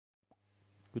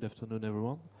Good afternoon,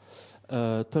 everyone.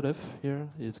 Tollef here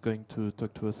is going to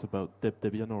talk to us about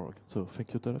Debian.org. So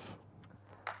thank you, Tollef.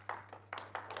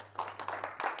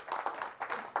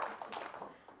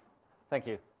 Thank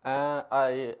you.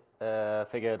 I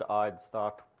figured I'd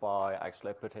start by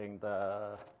actually putting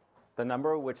the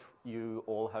number, which you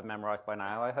all have memorized by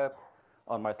now, I hope,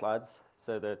 on my slides,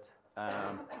 so that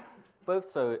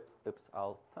oops,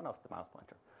 I'll turn off the mouse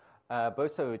pointer.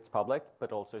 Both so it's public,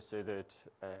 but also so that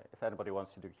if anybody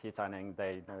wants to do key signing,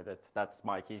 they know that that's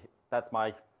my key, that's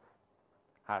my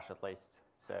hash at least.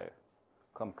 So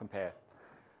come compare.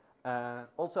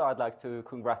 Also, I'd like to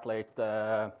congratulate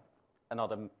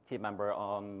another key member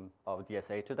of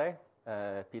DSA today,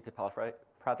 Peter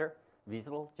Prater.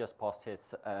 Wiesel just passed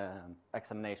his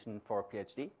examination for a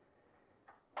PhD,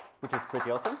 which is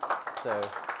pretty awesome. So,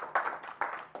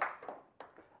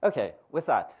 okay, with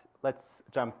that, let's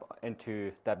jump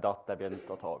into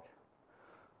deb.debian.org.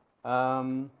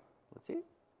 Let's see,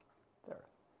 there.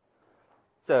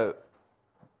 So,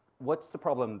 what's the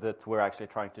problem that we're actually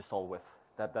trying to solve with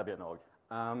deb.debian.org?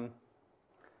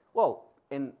 Well,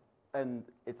 and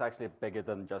it's actually bigger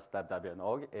than just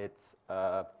deb.debian.org. It's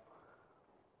a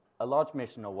large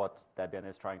mission of what Debian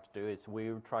is trying to do is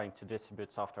we're trying to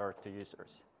distribute software to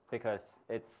users, because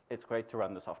it's great to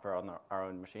run the software on our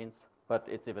own machines, but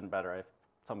it's even better if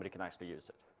somebody can actually use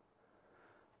it.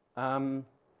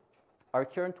 Our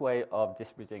current way of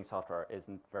distributing software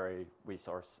isn't very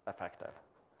resource effective.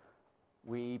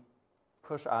 We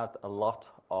push out a lot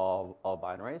of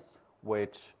binaries,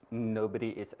 which nobody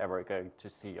is ever going to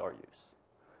see or use.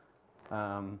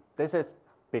 This is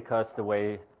because the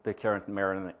way the current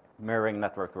mirroring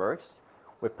network works,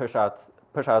 we push out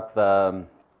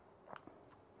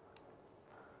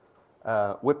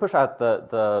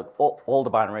all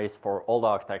the binaries for all the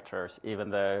architectures, even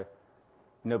though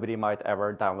nobody might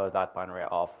ever download that binary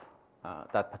off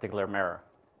that particular mirror.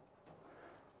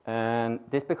 And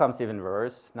this becomes even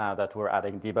worse now that we're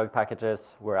adding debug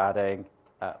packages, we're adding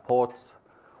ports,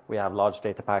 we have large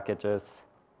data packages,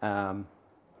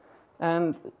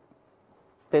 and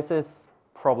this is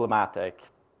problematic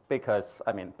because,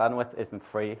 I mean, bandwidth isn't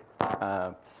free,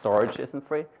 storage isn't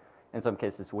free. In some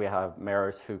cases, we have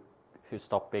mirrors who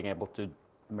stop being able to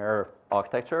mirror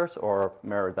architectures or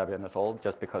mirror Debian at all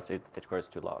just because it grows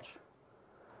too large.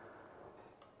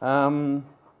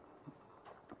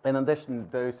 In addition,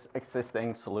 those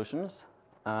existing solutions,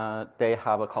 they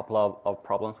have a couple of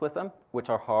problems with them, which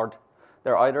are hard.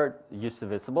 They're either user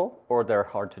visible or they're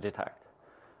hard to detect.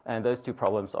 And those two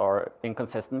problems are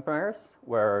inconsistent mirrors,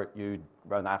 where you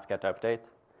run apt-get update,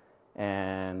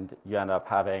 and you end up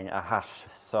having a hash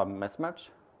sum mismatch.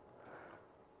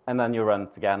 And then you run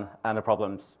it again, and the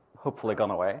problem's hopefully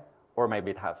gone away, or maybe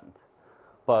it hasn't.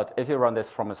 But if you run this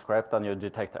from a script and you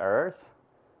detect errors,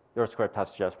 your script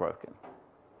has just broken.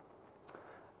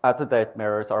 Up-to-date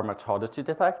mirrors are much harder to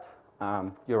detect.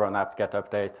 You run apt-get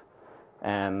update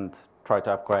and try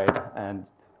to upgrade, and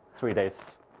 3 days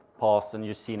pass and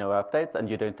you see no updates, and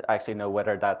you don't actually know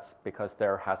whether that's because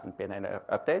there hasn't been any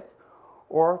updates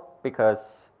or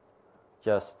because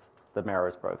just the mirror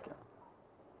is broken.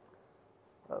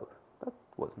 Oh, that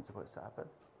wasn't supposed to happen.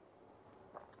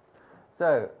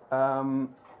 So,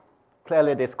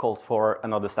 clearly this calls for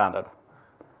another standard.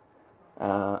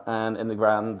 And in the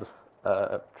grand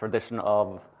tradition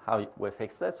of how we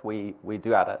fix this, we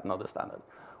do add another standard,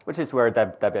 which is where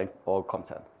Debian.org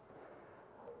comes in.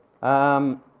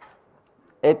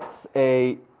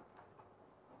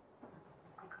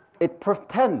 It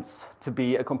pretends to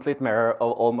be a complete mirror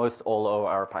of almost all of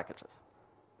our packages.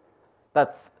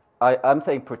 I'm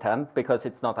saying pretend because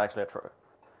it's not actually true.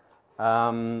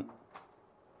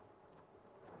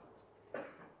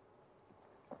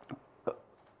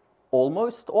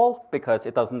 Almost all, because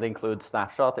it doesn't include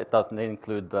snapshot, it doesn't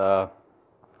include the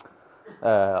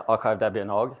archive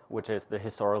Debian.org, which is the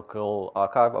historical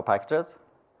archive of packages.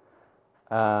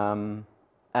 And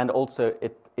also,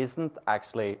 it isn't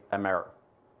actually a mirror.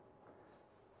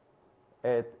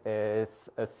 It is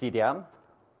a CDN,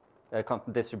 a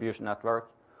content distribution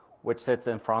network, which sits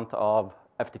in front of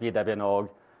FTP Debian.org,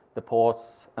 the ports,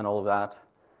 and all of that.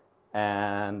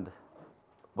 And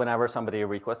whenever somebody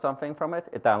requests something from it,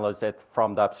 it downloads it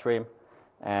from the upstream.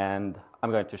 And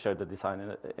I'm going to show the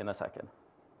design in a second.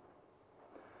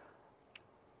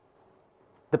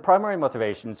 The primary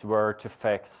motivations were to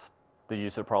fix the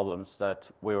user problems that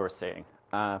we were seeing,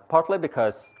 partly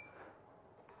because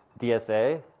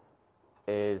DSA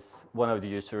is one of the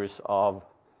users of,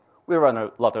 we run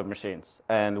a lot of machines,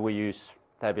 and we use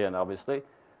Debian, obviously,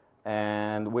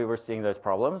 and we were seeing those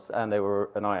problems, and they were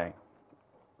annoying.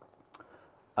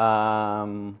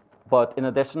 But in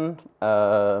addition,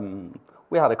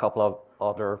 we had a couple of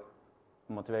other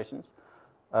motivations.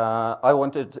 I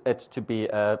wanted it to be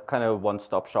a kind of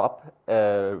one-stop shop.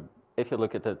 If you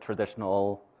look at the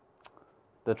traditional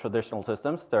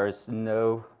systems, there is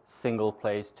no single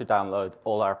place to download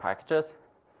all our packages.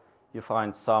 You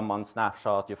find some on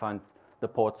Snapshot, you find the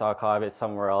ports archive is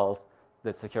somewhere else,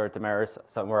 the security mirrors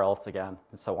somewhere else again,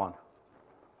 and so on.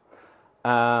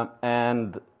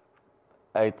 And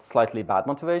it's slightly bad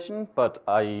motivation, but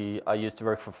I used to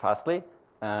work for Fastly,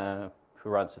 who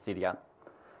runs the CDN.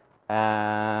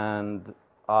 And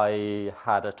I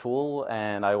had a tool,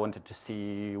 and I wanted to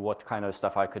see what kind of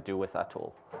stuff I could do with that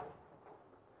tool.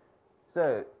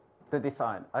 So the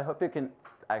design, I hope you can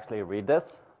actually read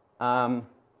this.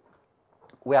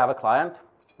 We have a client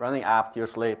running apt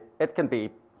usually. It can be,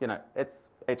 it's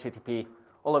HTTP.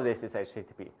 All of this is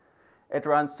HTTP. It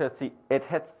runs to, it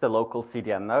hits the local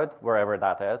CDN node, wherever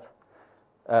that is.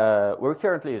 We're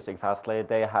currently using Fastly.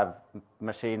 They have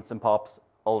machines and POPs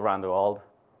all around the world.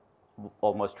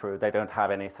 Almost true. They don't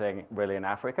have anything really in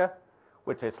Africa,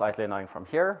 which is slightly annoying from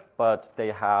here, but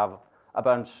they have a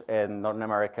bunch in Northern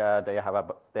America. They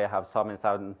have some in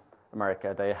Southern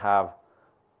America. They have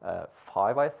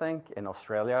 5, I think, in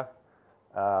Australia,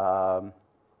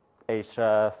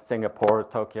 Asia, Singapore,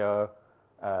 Tokyo,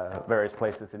 various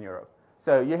places in Europe.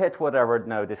 So you hit whatever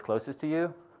node is closest to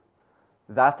you.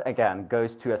 That, again,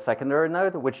 goes to a secondary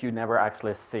node, which you never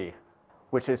actually see,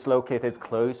 which is located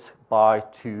close by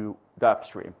to the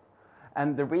upstream.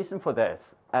 And the reason for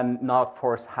this, and not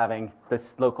for having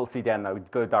this local CDN node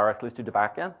go directly to the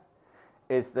backend,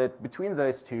 is that between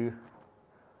those two,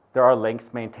 there are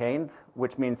links maintained,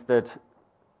 which means that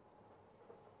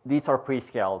these are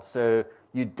pre-scaled, so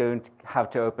you don't have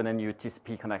to open a new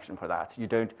TCP connection for that.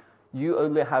 You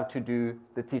only have to do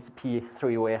the TCP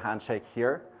three-way handshake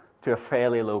here to a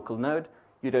fairly local node.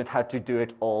 You don't have to do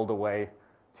it all the way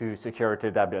to security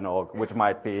Debian org, which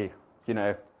might be,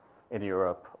 in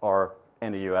Europe or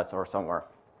in the US or somewhere.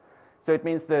 So it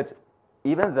means that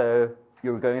even though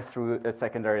you're going through a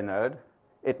secondary node,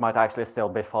 it might actually still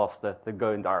be faster than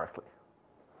going directly.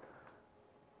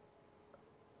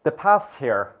 The paths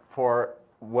here for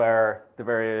where the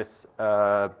various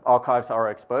archives are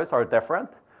exposed are different.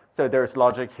 So there's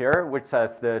logic here, which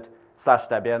says that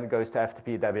 /Debian goes to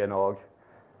FTP Debian org,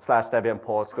 /Debian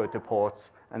ports go to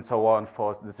ports, and so on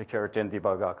for the security and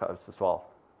debug archives as well.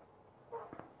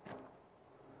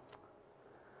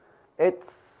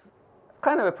 It's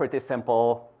kind of a pretty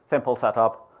simple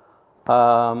setup,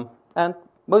 and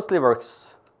mostly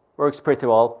works pretty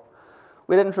well.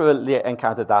 We didn't really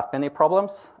encounter that many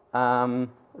problems,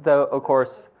 though of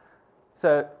course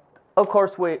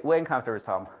we encountered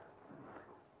some.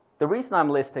 The reason I'm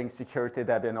listing security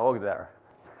Debian org there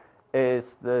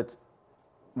is that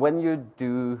when you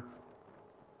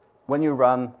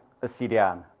run a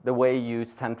CDN, the way you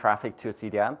send traffic to a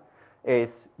CDN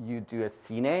is you do a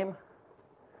CNAME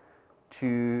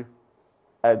to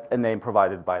a name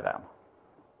provided by them.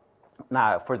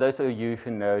 Now, for those of you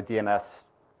who know DNS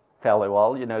fairly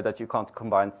well, you know that you can't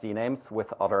combine CNAMEs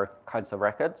with other kinds of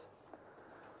records.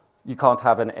 You can't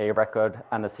have an A record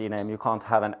and a CNAME. You can't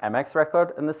have an MX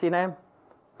record and a CNAME.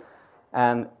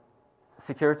 And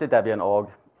security Debian org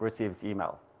receives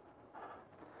email.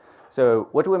 So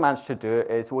what we managed to do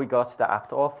is we got the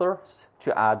apt authors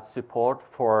to add support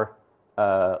for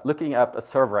looking up a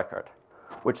serve record,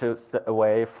 which is a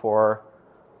way for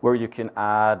where you can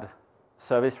add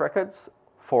service records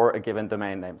for a given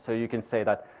domain name. So you can say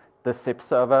that the SIP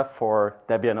server for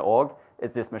Debian org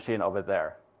is this machine over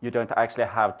there. You don't actually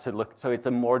have to look. So it's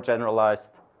a more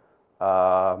generalized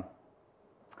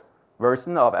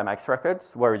version of MX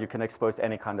records where you can expose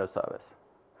any kind of service.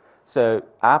 So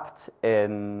apt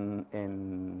in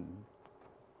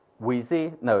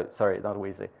Wheezy, no, sorry, not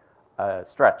Wheezy,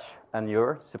 Stretch and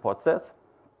Your supports this.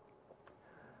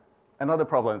 Another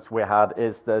problem we had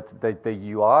is that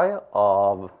the UI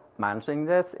of managing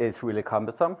this is really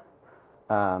cumbersome.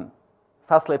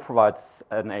 Fastly provides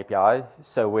an API,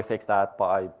 so we fixed that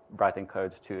by writing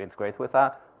code to integrate with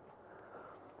that.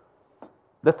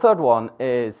 The third one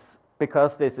is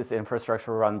because this is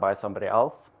infrastructure run by somebody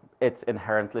else, it's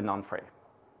inherently non-free,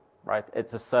 right?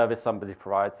 It's a service somebody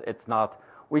provides. It's not,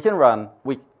 we can run,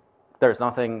 there's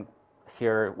nothing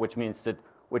here which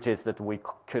is that we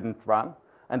couldn't run.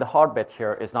 And the hard bit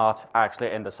here is not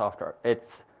actually in the software.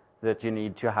 It's that you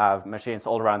need to have machines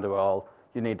all around the world.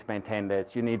 You need to maintain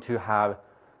this. You need to have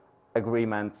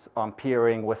agreements on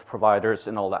peering with providers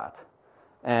and all that.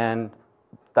 And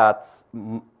that's,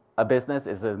 a business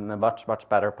is in a much, much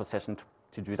better position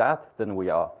to do that than we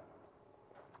are.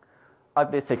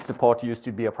 IPv6 support used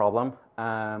to be a problem.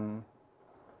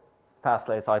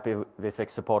 Fastly's IPv6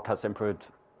 support has improved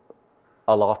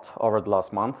a lot over the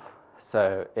last month,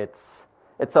 so it's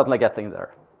certainly getting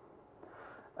there.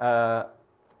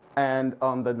 And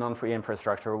on the non-free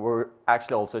infrastructure, we're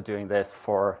actually also doing this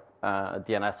for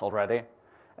DNS already.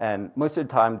 And most of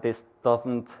the time, this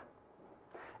doesn't.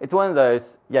 It's one of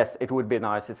those. Yes, it would be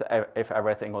nice if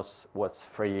everything was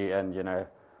free, and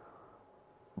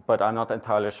but I'm not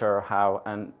entirely sure how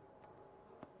an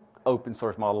open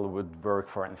source model would work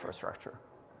for infrastructure.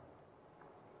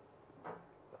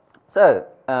 So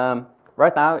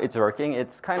right now it's working.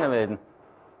 It's kind of in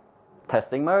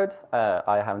testing mode.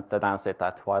 I haven't announced it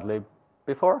that widely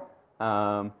before,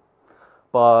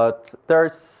 but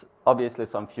there's obviously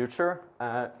some future.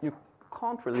 You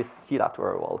can't really see that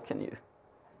very well, can you?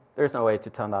 There's no way to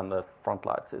turn on the front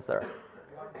lights, is there?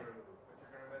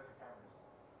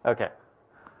 Okay.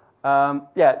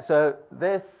 Yeah. So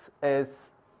this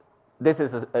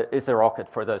is a rocket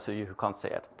for those of you who can't see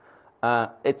it.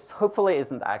 It hopefully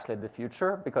isn't actually the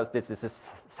future, because this is a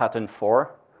Saturn IV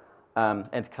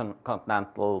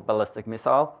intercontinental ballistic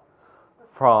missile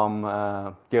from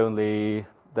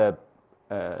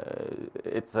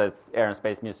it's an Air and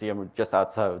Space Museum just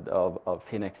outside of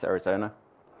Phoenix, Arizona.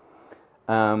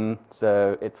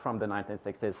 So it's from the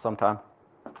 1960s sometime.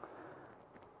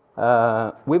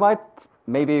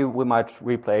 Maybe we might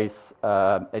replace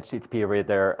HTTP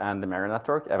reader and the mirror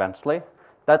network eventually.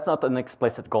 That's not an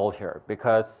explicit goal here,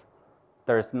 because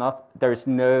there's no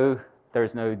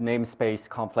namespace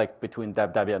conflict between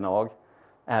Debian.org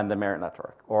and the mirror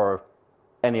network or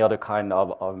any other kind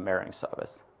of mirroring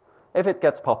service. If it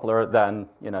gets popular, then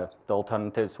the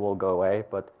alternatives will go away.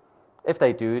 But if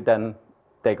they do, then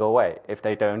they go away. If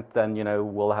they don't, then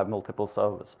we'll have multiple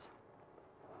services.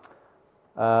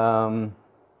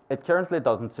 It currently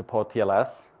doesn't support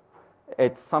TLS.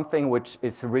 It's something which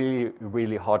is really,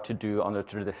 really hard to do on a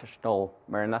traditional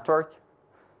mirror network,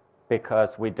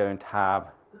 because we don't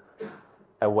have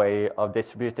a way of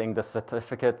distributing the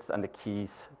certificates and the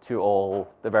keys to all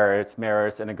the various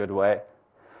mirrors in a good way.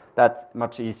 That's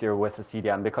much easier with a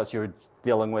CDN, because you're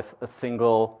dealing with a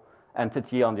single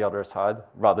entity on the other side,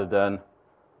 rather than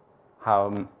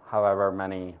however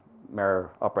many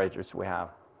mirror operators we have.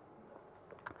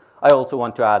 I also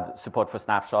want to add support for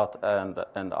snapshot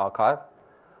and archive,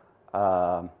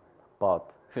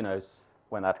 but who knows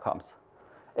when that comes.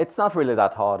 It's not really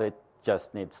that hard. It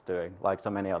just needs doing, like so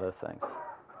many other things.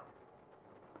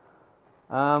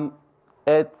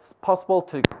 It's possible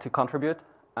to contribute.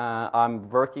 I'm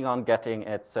working on getting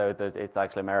it so that it's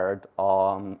actually mirrored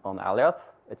on Alias.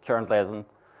 It currently isn't.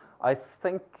 I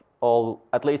think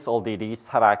at least all DDs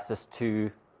have access to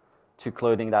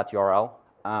cloning that URL,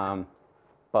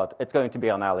 but it's going to be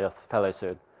on Alias fairly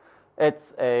soon.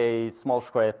 It's a small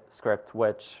script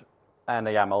and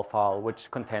a YAML file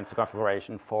which contains the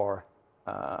configuration for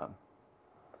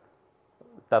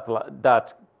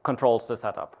that controls the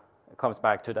setup. It comes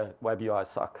back to the web UI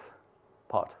suck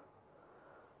part.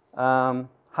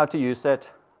 How to use it?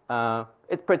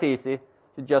 It's pretty easy.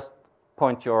 You just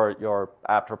point your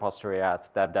apt repository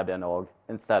at debian.org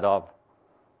instead of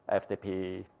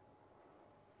FTP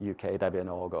UK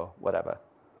debian.org or whatever.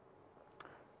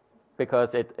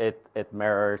 Because it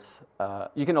mirrors.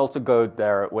 You can also go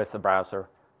there with a browser,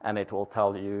 and it will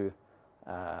tell you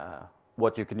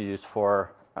what you can use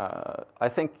for. I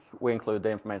think we include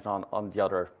the information on the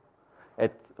other.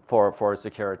 For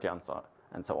security and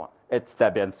so on. It's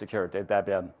Debian security,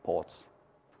 Debian ports.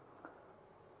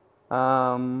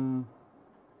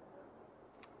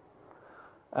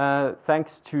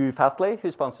 Thanks to Fastly, who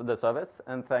sponsored the service,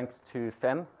 and thanks to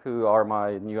Finn, who are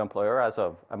my new employer as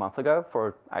of a month ago,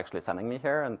 for actually sending me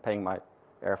here and paying my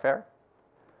airfare.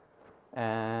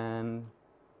 And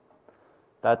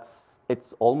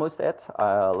it's almost it.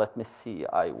 Let me see.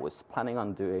 I was planning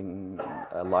on doing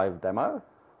a live demo,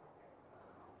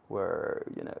 where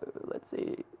let's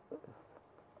see.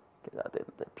 Okay, that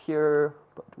didn't appear,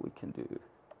 but we can do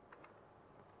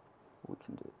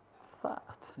that.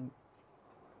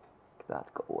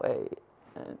 That go away,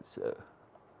 and so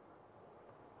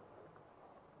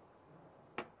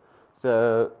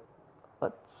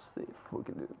let's see if we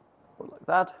can do more like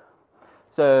that.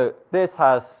 So this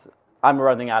I'm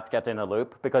running at get in a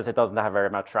loop because it doesn't have very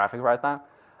much traffic right now.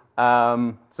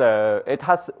 So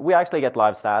we actually get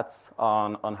live stats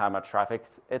on how much traffic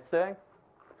it's doing.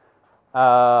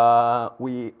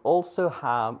 We also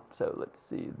have, so let's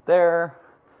see there,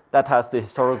 that has the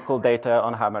historical data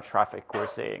on how much traffic we're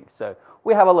seeing. So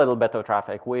we have a little bit of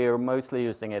traffic. We're mostly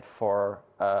using it for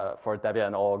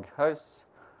Debian.org hosts,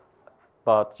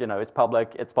 but it's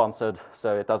public, it's sponsored,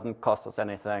 so it doesn't cost us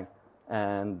anything,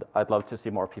 and I'd love to see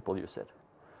more people use it.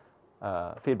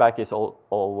 Feedback is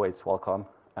always welcome,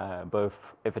 both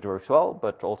if it works well,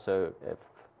 but also if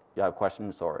you have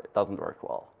questions or it doesn't work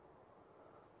well.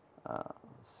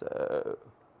 So,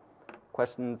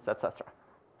 questions, etc.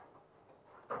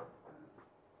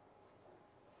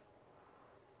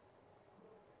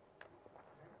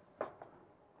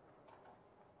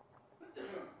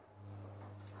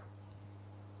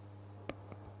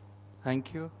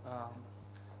 Thank you.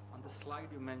 On the slide,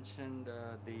 you mentioned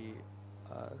the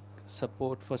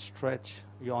support for stretch.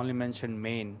 You only mentioned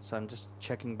main, so I'm just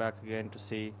checking back again to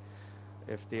see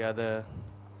if the other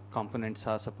components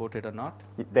are supported or not.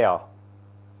 They are.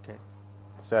 Okay.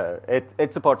 So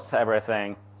it supports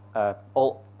everything.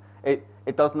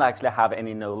 It doesn't actually have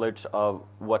any knowledge of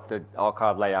what the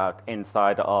archive layout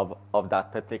inside of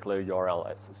that particular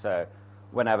URL is. So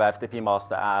whenever FTP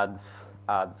master adds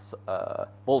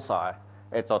bullseye,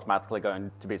 it's automatically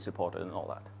going to be supported and all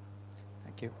that.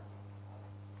 Thank you.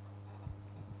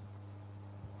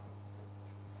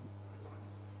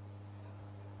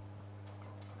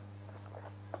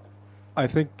 I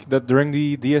think that during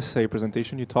the DSA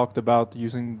presentation, you talked about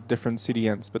using different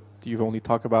CDNs, but you've only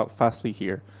talked about Fastly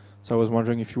here. So I was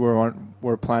wondering if you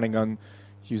were planning on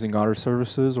using other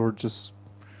services, or just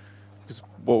because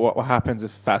what happens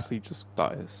if Fastly just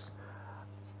dies?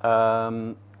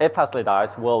 If Fastly dies,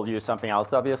 we'll use something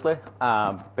else, obviously,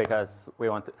 because we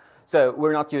want to. So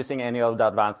we're not using any of the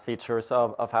advanced features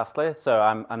of Fastly, so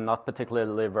I'm not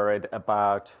particularly worried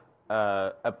about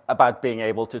being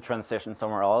able to transition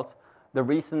somewhere else. The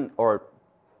reason, or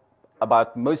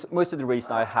about most of the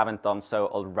reason I haven't done so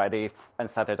already and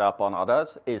set it up on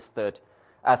others, is that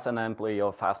as an employee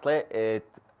of Fastly, it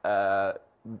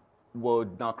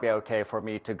would not be okay for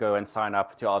me to go and sign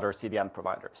up to other CDN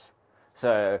providers.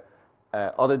 So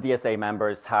other DSA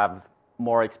members have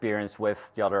more experience with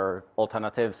the other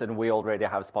alternatives, and we already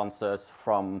have sponsors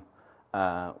from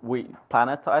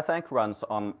Planet, I think, runs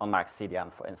on Max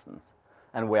CDN, for instance,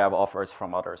 and we have offers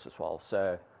from others as well.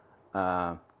 So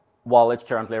while it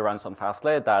currently runs on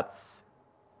Fastly,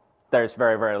 there's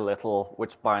very, very little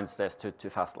which binds this to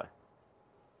Fastly.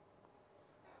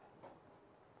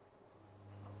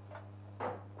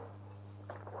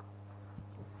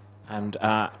 And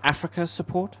Africa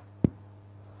support?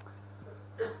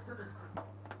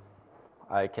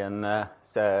 I can, let's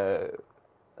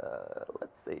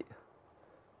see.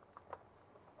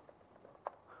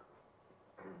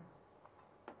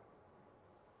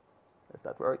 If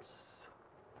that works.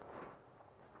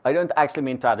 I don't actually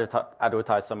mean to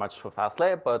advertise so much for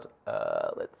Fastly, but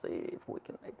let's see if we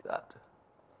can make that.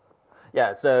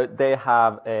 Yeah, so they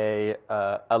have a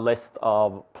list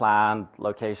of planned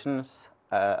locations.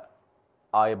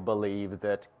 I believe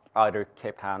that either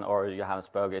Cape Town or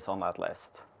Johannesburg is on that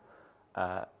list.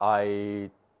 I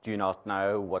do not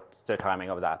know what the timing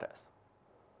of that is.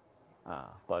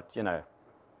 But, you know.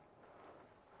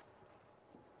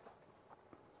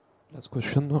 Last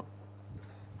question.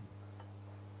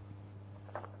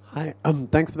 Hi,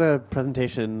 thanks for the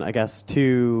presentation. I guess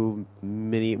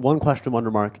one question, one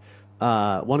remark.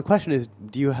 One question is,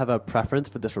 do you have a preference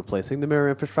for this replacing the mirror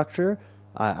infrastructure?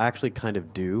 I actually kind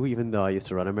of do, even though I used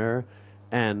to run a mirror.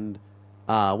 And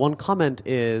one comment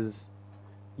is,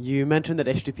 you mentioned that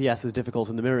HTTPS is difficult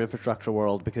in the mirror infrastructure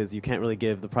world because you can't really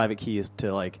give the private keys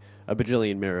to like a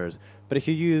bajillion mirrors. But if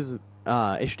you use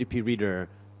HTTP reader,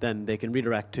 then they can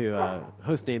redirect to a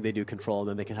host name they do control, and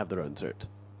then they can have their own cert.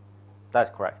 That's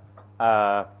correct.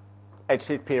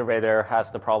 HTTP reader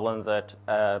has the problem that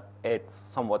it's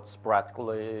somewhat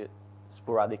sporadically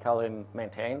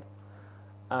maintained.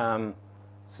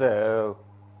 So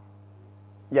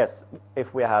yes,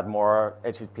 if we had more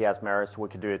HTTPS mirrors, we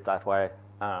could do it that way,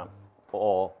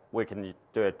 or we can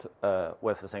do it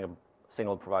with a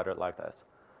single provider like this.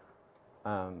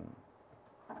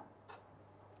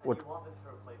 Would you want this to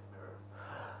replace mirrors?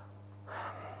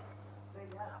 Say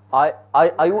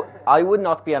yes. I would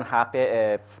not be unhappy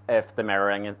if the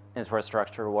mirroring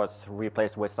infrastructure was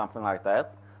replaced with something like this.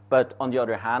 But on the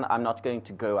other hand, I'm not going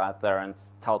to go out there and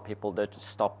tell people to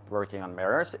stop working on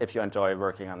mirrors if you enjoy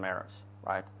working on mirrors,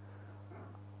 right?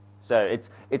 So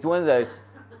it's one of those.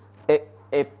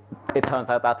 If it turns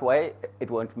out that way, it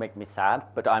won't make me sad.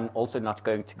 But I'm also not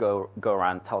going to go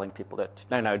around telling people that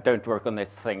no, don't work on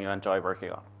this thing you enjoy working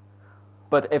on.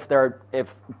 But if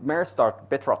mirrors start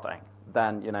bit rotting,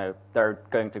 then they're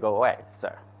going to go away.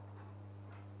 So.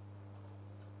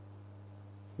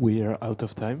 We are out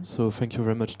of time, so thank you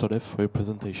very much, Tollef, for your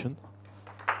presentation.